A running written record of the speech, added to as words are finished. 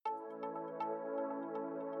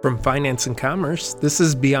From Finance and Commerce, this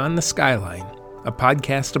is Beyond the Skyline, a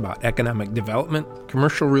podcast about economic development,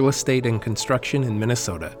 commercial real estate, and construction in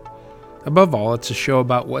Minnesota. Above all, it's a show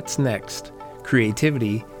about what's next,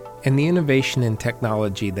 creativity, and the innovation and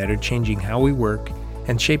technology that are changing how we work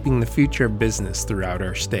and shaping the future of business throughout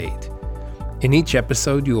our state. In each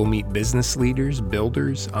episode, you will meet business leaders,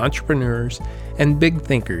 builders, entrepreneurs, and big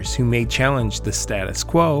thinkers who may challenge the status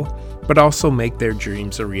quo, but also make their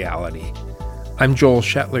dreams a reality. I'm Joel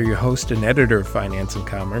Shetler, your host and editor of Finance and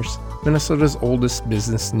Commerce, Minnesota's oldest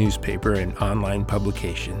business newspaper and online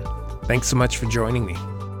publication. Thanks so much for joining me.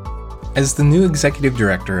 As the new executive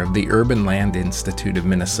director of the Urban Land Institute of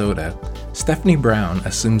Minnesota, Stephanie Brown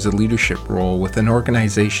assumes a leadership role with an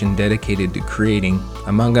organization dedicated to creating,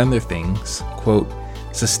 among other things, quote,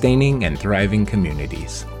 sustaining and thriving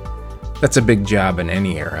communities. That's a big job in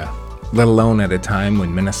any era, let alone at a time when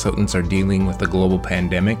Minnesotans are dealing with a global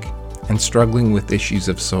pandemic and struggling with issues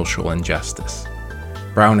of social injustice.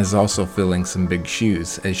 Brown is also filling some big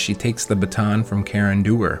shoes as she takes the baton from Karen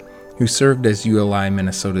Dewar, who served as ULI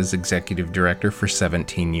Minnesota's executive director for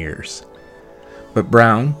 17 years. But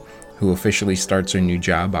Brown, who officially starts her new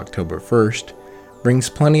job October 1st, brings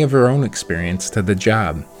plenty of her own experience to the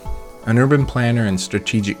job. An urban planner and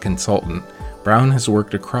strategic consultant, Brown has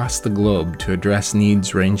worked across the globe to address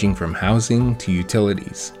needs ranging from housing to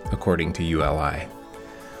utilities, according to ULI.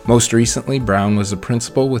 Most recently, Brown was a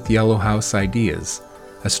principal with Yellow House Ideas,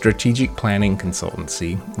 a strategic planning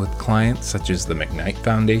consultancy with clients such as the McKnight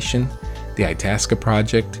Foundation, the Itasca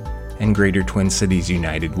Project, and Greater Twin Cities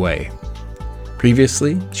United Way.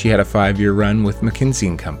 Previously, she had a 5-year run with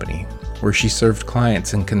McKinsey & Company, where she served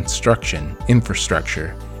clients in construction,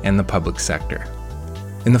 infrastructure, and the public sector.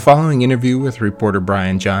 In the following interview with reporter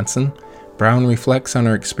Brian Johnson, Brown reflects on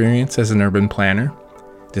her experience as an urban planner,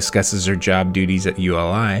 discusses her job duties at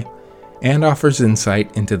ULI, and offers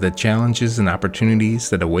insight into the challenges and opportunities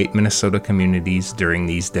that await Minnesota communities during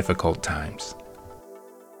these difficult times.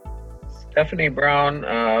 Stephanie Brown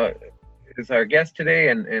is our guest today,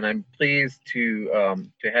 and I'm pleased to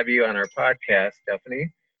have you on our podcast,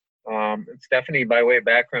 Stephanie. Stephanie, by way of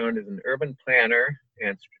background, is an urban planner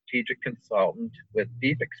and strategic consultant with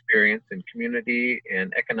deep experience in community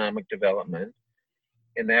and economic development.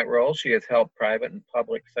 In that role, she has helped private and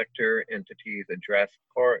public sector entities address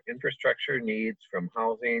core infrastructure needs from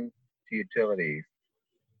housing to utilities.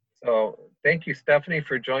 So thank you, Stephanie,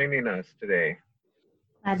 for joining us today.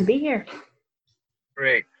 Glad to be here.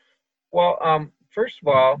 Great. Well, first of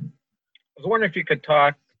all, I was wondering if you could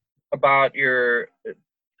talk about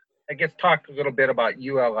talk a little bit about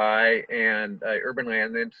ULI and Urban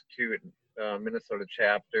Land Institute Minnesota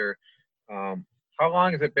chapter. How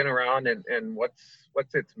long has it been around, and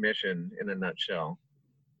what's its mission in a nutshell?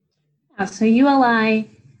 So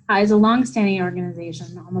ULI is a long-standing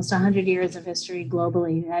organization, almost 100 years of history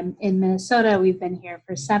globally. And in Minnesota, we've been here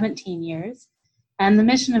for 17 years. And the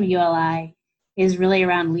mission of ULI is really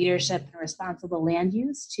around leadership and responsible land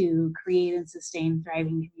use to create and sustain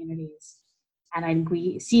thriving communities. And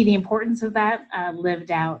we see the importance of that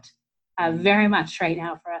lived out very much right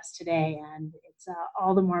now for us today. And it's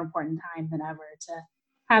all the more important time than ever to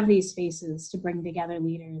have these spaces to bring together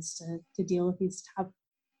leaders to deal with these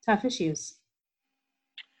tough issues.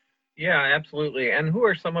 Yeah, absolutely. And who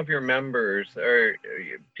are some of your members? Are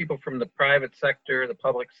people from the private sector, the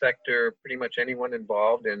public sector, pretty much anyone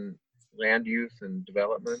involved in land use and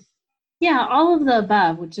development? Yeah, all of the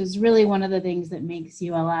above, which is really one of the things that makes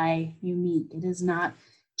ULI unique. It is not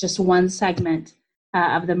just one segment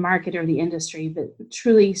of the market or the industry, but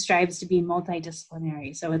truly strives to be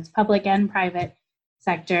multidisciplinary. So it's public and private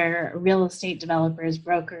sector, real estate developers,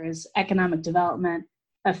 brokers, economic development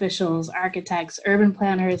officials, architects, urban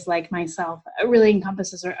planners like myself. It really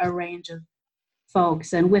encompasses a range of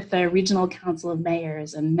folks. And with the Regional Council of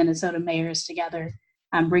Mayors and Minnesota Mayors together,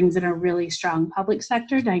 brings in a really strong public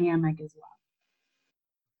sector dynamic as well.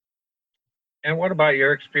 And what about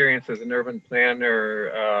your experience as an urban planner?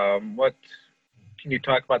 Can you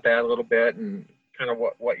talk about that a little bit and kind of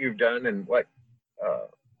what you've done and what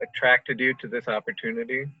attracted you to this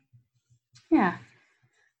opportunity? Yeah,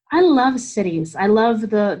 I love cities. I love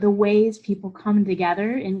the ways people come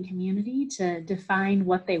together in community to define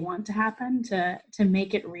what they want to happen, to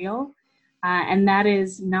make it real. And that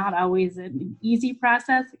is not always an easy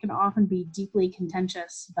process. It can often be deeply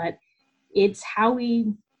contentious, but it's how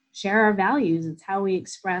we share our values. It's how we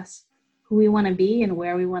express who we want to be and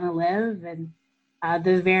where we want to live. And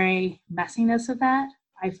the very messiness of that,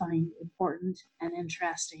 I find important and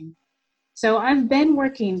interesting. So I've been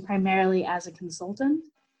working primarily as a consultant,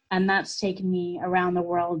 and that's taken me around the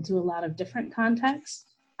world to a lot of different contexts.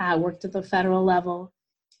 I worked at the federal level,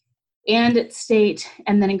 and at state,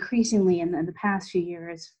 and then increasingly in the past few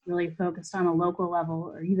years, really focused on a local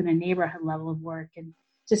level or even a neighborhood level of work. And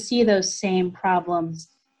to see those same problems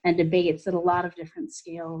and debates at a lot of different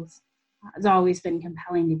scales has always been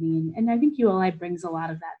compelling to me. And I think ULI brings a lot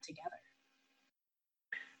of that together.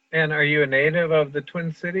 And are you a native of the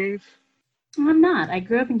Twin Cities? I'm not. I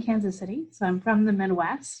grew up in Kansas City, so I'm from the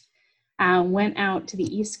Midwest. Went out to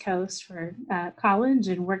the East Coast for college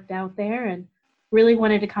and worked out there, and really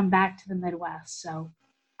wanted to come back to the Midwest. So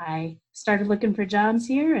I started looking for jobs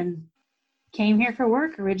here and came here for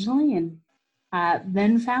work originally, and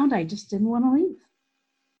then found I just didn't want to leave.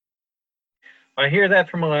 I hear that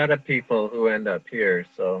from a lot of people who end up here,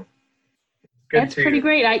 so good. That's pretty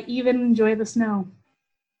great. I even enjoy the snow.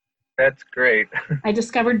 That's great. I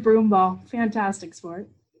discovered broomball. Fantastic sport.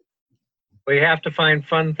 We have to find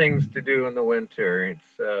fun things to do in the winter.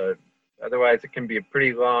 It's otherwise it can be a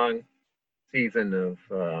pretty long season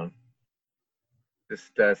of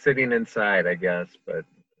just sitting inside, I guess. But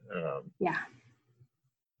yeah.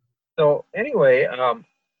 So anyway,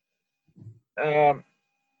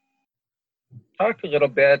 talk a little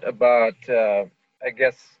bit about, I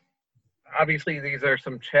guess, obviously these are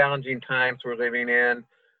some challenging times we're living in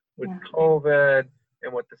with COVID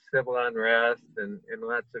and with the civil unrest and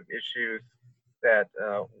lots of issues that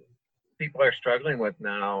people are struggling with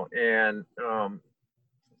now, and some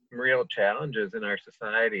real challenges in our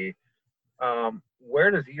society.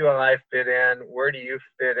 Where does ULI fit in? Where do you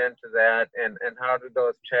fit into that? And how do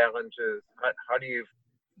those challenges, how do you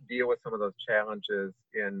deal with some of those challenges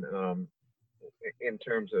in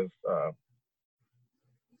terms of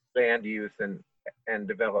land use and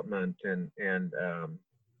development and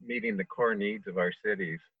meeting the core needs of our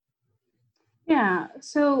cities? Yeah,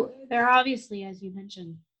 so there are obviously, as you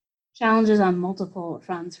mentioned, challenges on multiple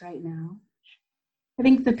fronts right now. I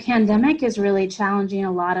think the pandemic is really challenging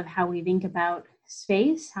a lot of how we think about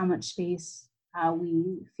space, how much space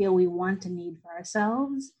we feel we want and need for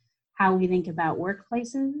ourselves, how we think about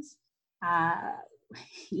workplaces,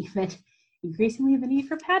 even increasingly the need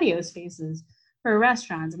for patio spaces, for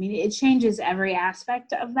restaurants. I mean, it changes every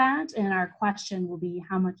aspect of that, and our question will be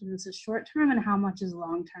how much of this is short-term and how much is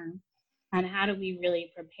long-term, and how do we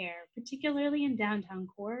really prepare, particularly in downtown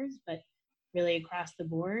cores, but really across the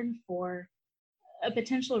board, for a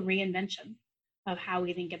potential reinvention of how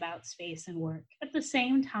we think about space and work. At the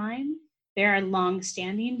same time, there are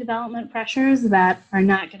long-standing development pressures that are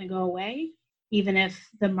not going to go away, even if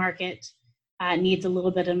the market needs a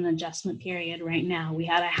little bit of an adjustment period right now. We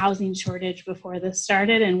had a housing shortage before this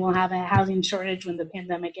started, and we'll have a housing shortage when the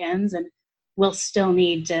pandemic ends, and we'll still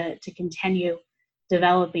need to continue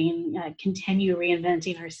developing, continue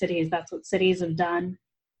reinventing our cities. That's what cities have done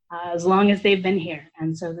as long as they've been here.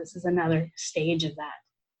 And so this is another stage of that.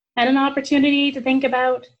 And an opportunity to think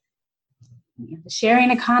about the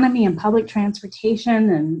sharing economy and public transportation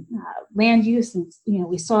and land use. And,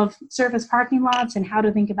 we still have surface parking lots, and how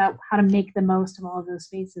to think about how to make the most of all of those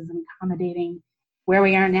spaces and accommodating where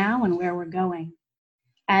we are now and where we're going.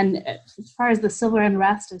 And as far as the civil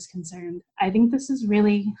unrest is concerned, I think this is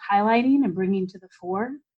really highlighting and bringing to the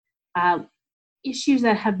fore issues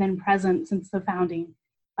that have been present since the founding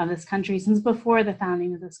of this country, since before the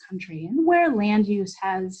founding of this country, and where land use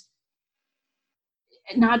has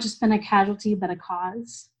not just been a casualty, but a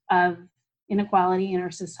cause of inequality in our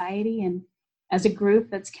society. And as a group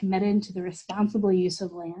that's committed to the responsible use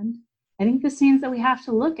of land, I think this means that we have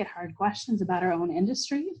to look at hard questions about our own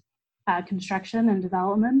industry. Construction and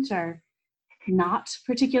development are not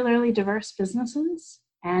particularly diverse businesses,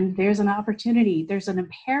 and there's an opportunity, there's an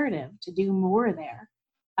imperative to do more there,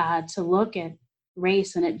 to look at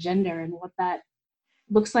race and at gender and what that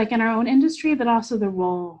looks like in our own industry, but also the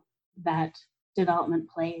role that development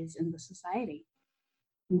plays in the society.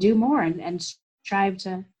 And do more and strive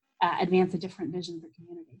to advance a different vision for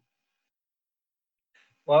community.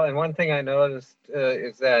 Well, and one thing I noticed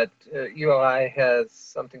is that ULI has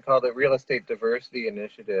something called a Real Estate Diversity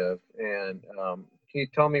Initiative. And can you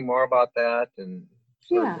tell me more about that and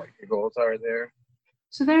sort of what your goals are there?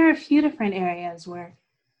 So there are a few different areas where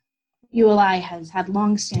ULI has had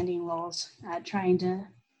long-standing roles trying to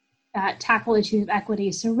tackle issues of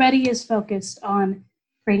equity. So READY is focused on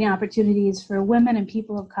creating opportunities for women and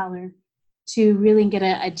people of color to really get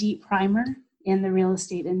a deep primer in the real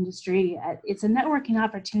estate industry. It's a networking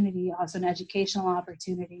opportunity, also an educational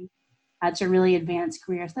opportunity to really advance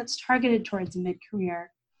careers. That's targeted towards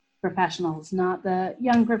mid-career professionals, not the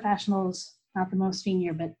young professionals, not the most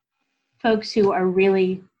senior, but folks who are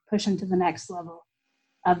really pushing to the next level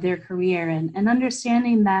of their career, and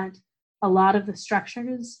understanding that a lot of the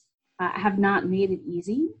structures have not made it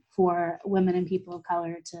easy for women and people of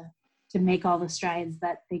color to to make all the strides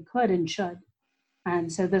that they could and should.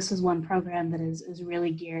 And so this is one program that is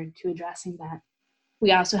really geared to addressing that.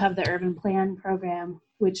 We also have the Urban Plan program,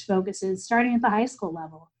 which focuses, starting at the high school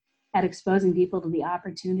level, at exposing people to the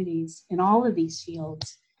opportunities in all of these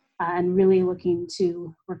fields and really looking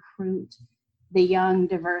to recruit the young,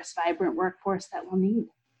 diverse, vibrant workforce that we'll need.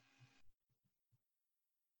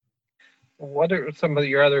 What are some of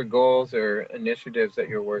your other goals or initiatives that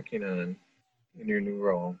you're working on in your new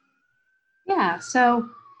role? Yeah, so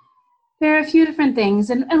there are a few different things.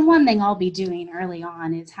 And one thing I'll be doing early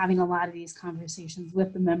on is having a lot of these conversations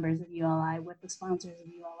with the members of ULI, with the sponsors of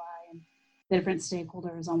ULI, and the different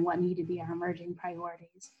stakeholders on what need to be our emerging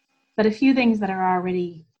priorities. But a few things that are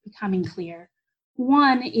already becoming clear.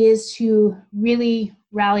 One is to really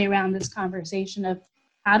rally around this conversation of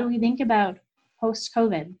how do we think about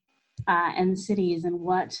post-COVID and cities, and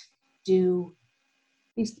what do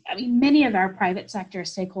these, I mean, many of our private sector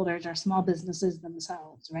stakeholders are small businesses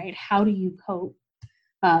themselves, right? How do you cope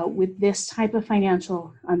with this type of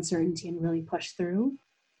financial uncertainty and really push through?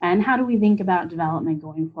 And how do we think about development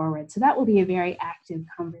going forward? So that will be a very active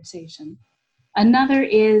conversation. Another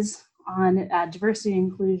is on diversity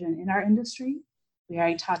and inclusion in our industry. We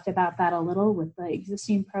already talked about that a little with the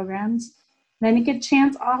existing programs. Then a good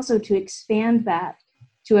chance also to expand that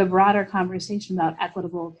to a broader conversation about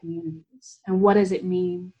equitable communities. And what does it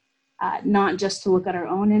mean, not just to look at our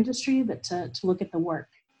own industry, but to look at the work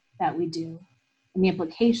that we do and the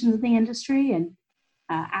implications of the industry, and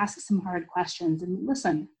ask some hard questions and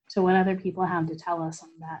listen to what other people have to tell us on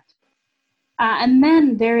that. And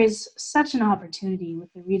then there is such an opportunity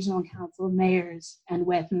with the Regional Council of Mayors, and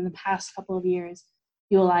in the past couple of years,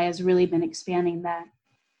 ULI has really been expanding that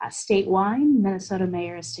statewide, Minnesota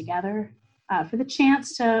mayors together, for the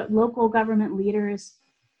chance to local government leaders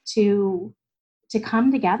to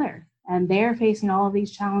come together. And they're facing all of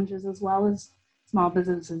these challenges, as well as small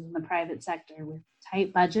businesses in the private sector, with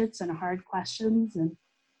tight budgets and hard questions. And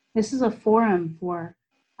this is a forum for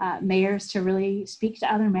mayors to really speak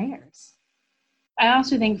to other mayors. I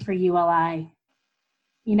also think for ULI,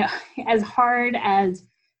 as hard as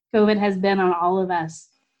COVID has been on all of us,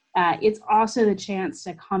 it's also the chance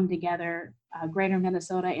to come together, Greater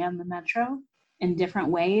Minnesota and the Metro, in different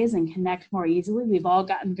ways and connect more easily. We've all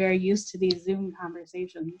gotten very used to these Zoom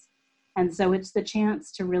conversations. And so it's the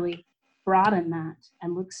chance to really broaden that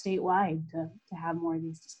and look statewide to have more of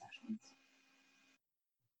these discussions.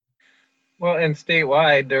 Well, and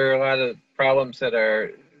statewide, there are a lot of problems that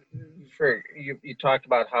are, you talked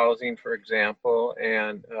about housing, for example,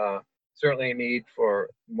 and certainly a need for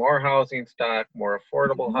more housing stock, more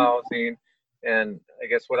affordable housing, and I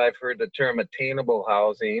guess what I've heard the term attainable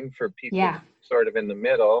housing for people sort of in the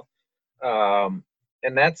middle.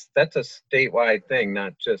 And that's a statewide thing,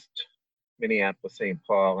 not just Minneapolis, St.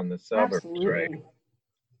 Paul, and the suburbs, absolutely. Right?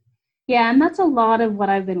 Yeah, and that's a lot of what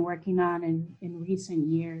I've been working on in recent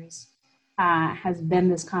years, has been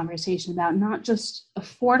this conversation about not just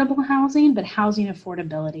affordable housing, but housing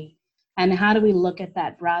affordability. And how do we look at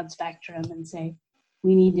that broad spectrum and say,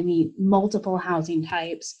 we need to meet multiple housing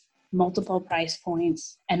types, multiple price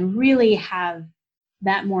points, and really have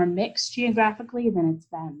that more mixed geographically than it's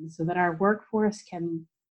been, so that our workforce can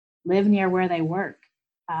live near where they work.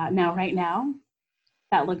 Right now,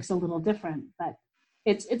 that looks a little different, but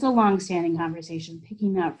it's a long-standing conversation,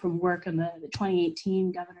 picking up from work in the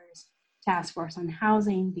 2018 Governor's Task Force on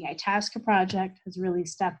Housing. The Itasca Project has really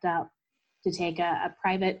stepped up to take a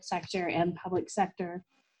private sector and public sector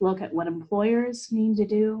look at what employers need to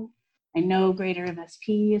do. I know Greater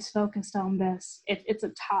MSP is focused on this. It's a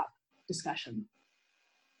top discussion.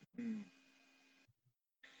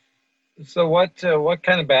 So what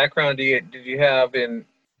kind of background did you have in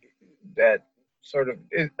that sort of,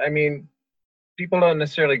 I mean, people don't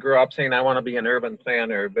necessarily grow up saying, I want to be an urban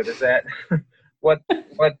planner, but is that what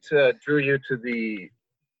drew you to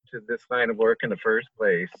this line of work in the first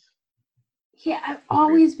place? Yeah, I've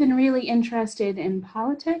always been really interested in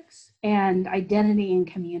politics and identity and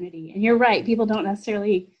community. And you're right, people don't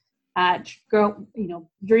necessarily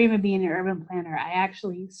dream of being an urban planner. I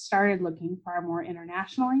actually started looking far more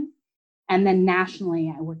internationally. And then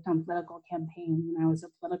nationally, I worked on political campaigns and I was a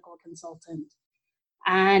political consultant.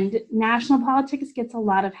 And national politics gets a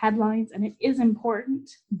lot of headlines, and it is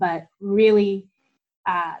important, but really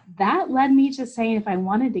that led me to saying if I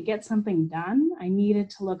wanted to get something done, I needed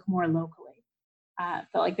to look more locally.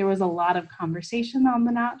 Felt like there was a lot of conversation on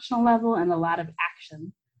the national level and a lot of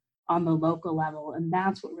action on the local level, and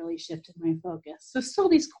that's what really shifted my focus. So still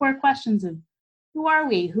these core questions of who are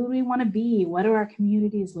we? Who do we want to be? What do our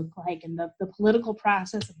communities look like? And the political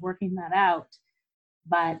process of working that out.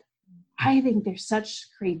 But I think there's such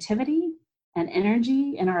creativity and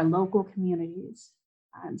energy in our local communities,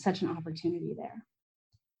 and such an opportunity there.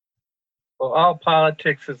 Well, all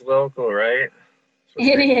politics is local, right?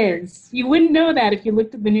 It is. You wouldn't know that if you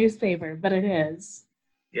looked at the newspaper, but it is.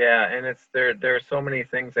 Yeah, and it's there are so many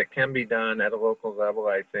things that can be done at a local level,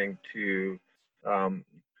 I think, to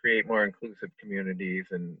create more inclusive communities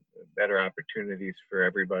and better opportunities for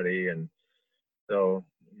everybody. And so,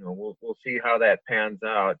 we'll see how that pans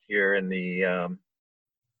out here in the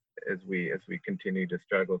as we continue to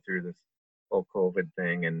struggle through this whole COVID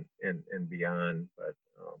thing and beyond. But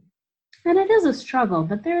and it is a struggle,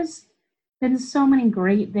 but there's been so many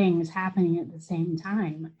great things happening at the same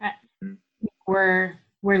time. We're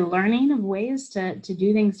learning of ways to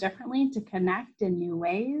do things differently, to connect in new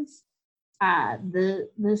ways. The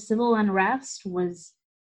civil unrest was,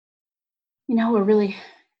 a really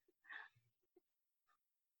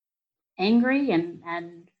angry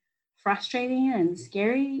and frustrating and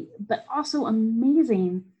scary, but also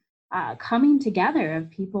amazing coming together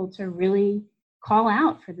of people to really call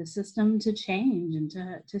out for the system to change and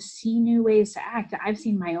to see new ways to act. I've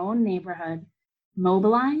seen my own neighborhood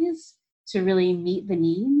mobilize to really meet the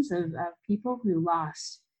needs of people who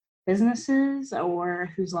lost businesses or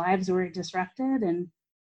whose lives were disrupted, and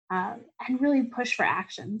really push for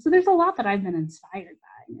action. So there's a lot that I've been inspired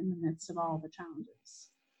by in the midst of all the challenges.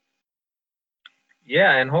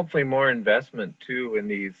 Yeah, and hopefully more investment too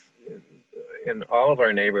in all of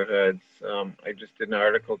our neighborhoods. I just did an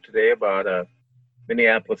article today about a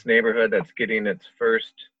Minneapolis neighborhood that's getting its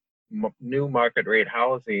first new market rate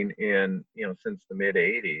housing in since the mid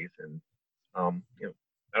 '80s, and I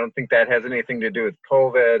don't think that has anything to do with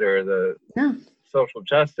COVID or the social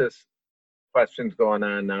justice questions going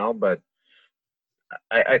on now, but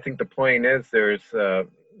I think the point is there is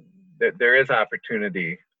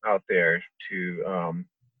opportunity out there to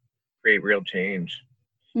create real change.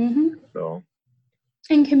 Mm-hmm. So,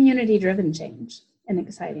 and community-driven change in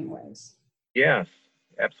exciting ways. Yes,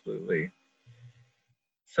 absolutely.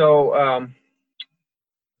 So,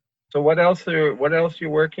 so what else are you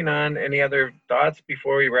working on? Any other thoughts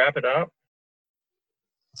before we wrap it up?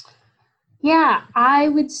 Yeah, I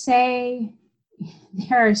would say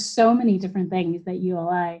there are so many different things that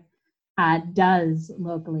ULI does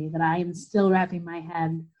locally that I am still wrapping my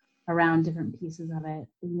head around different pieces of it.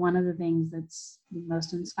 One of the things that's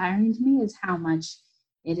most inspiring to me is how much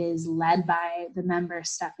it is led by the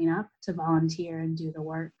members stepping up to volunteer and do the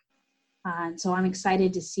work. And so I'm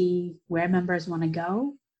excited to see where members want to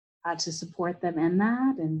go to support them in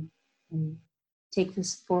that and take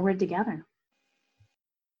this forward together.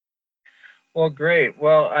 Well, great.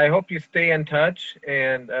 Well, I hope you stay in touch,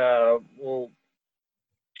 and we'll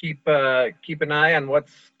keep an eye on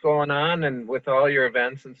what's going on and with all your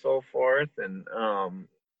events and so forth. And I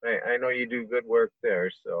know you do good work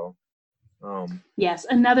there. So yes,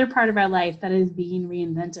 another part of our life that is being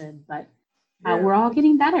reinvented, but we're all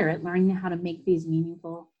getting better at learning how to make these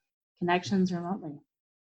meaningful connections remotely.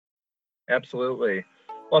 Absolutely.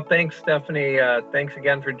 Well, thanks, Stephanie. Thanks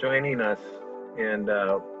again for joining us, and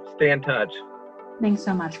stay in touch. Thanks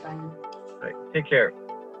so much, Brian. All right, take care.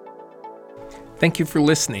 Thank you for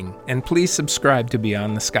listening, and please subscribe to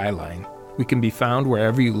Beyond the Skyline. We can be found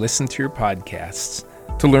wherever you listen to your podcasts.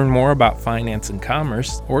 To learn more about finance and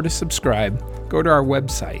commerce or to subscribe, go to our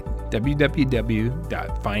website,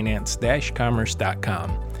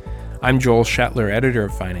 www.finance-commerce.com. I'm Joel Shetler, editor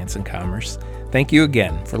of Finance and Commerce. Thank you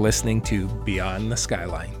again for listening to Beyond the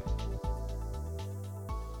Skyline.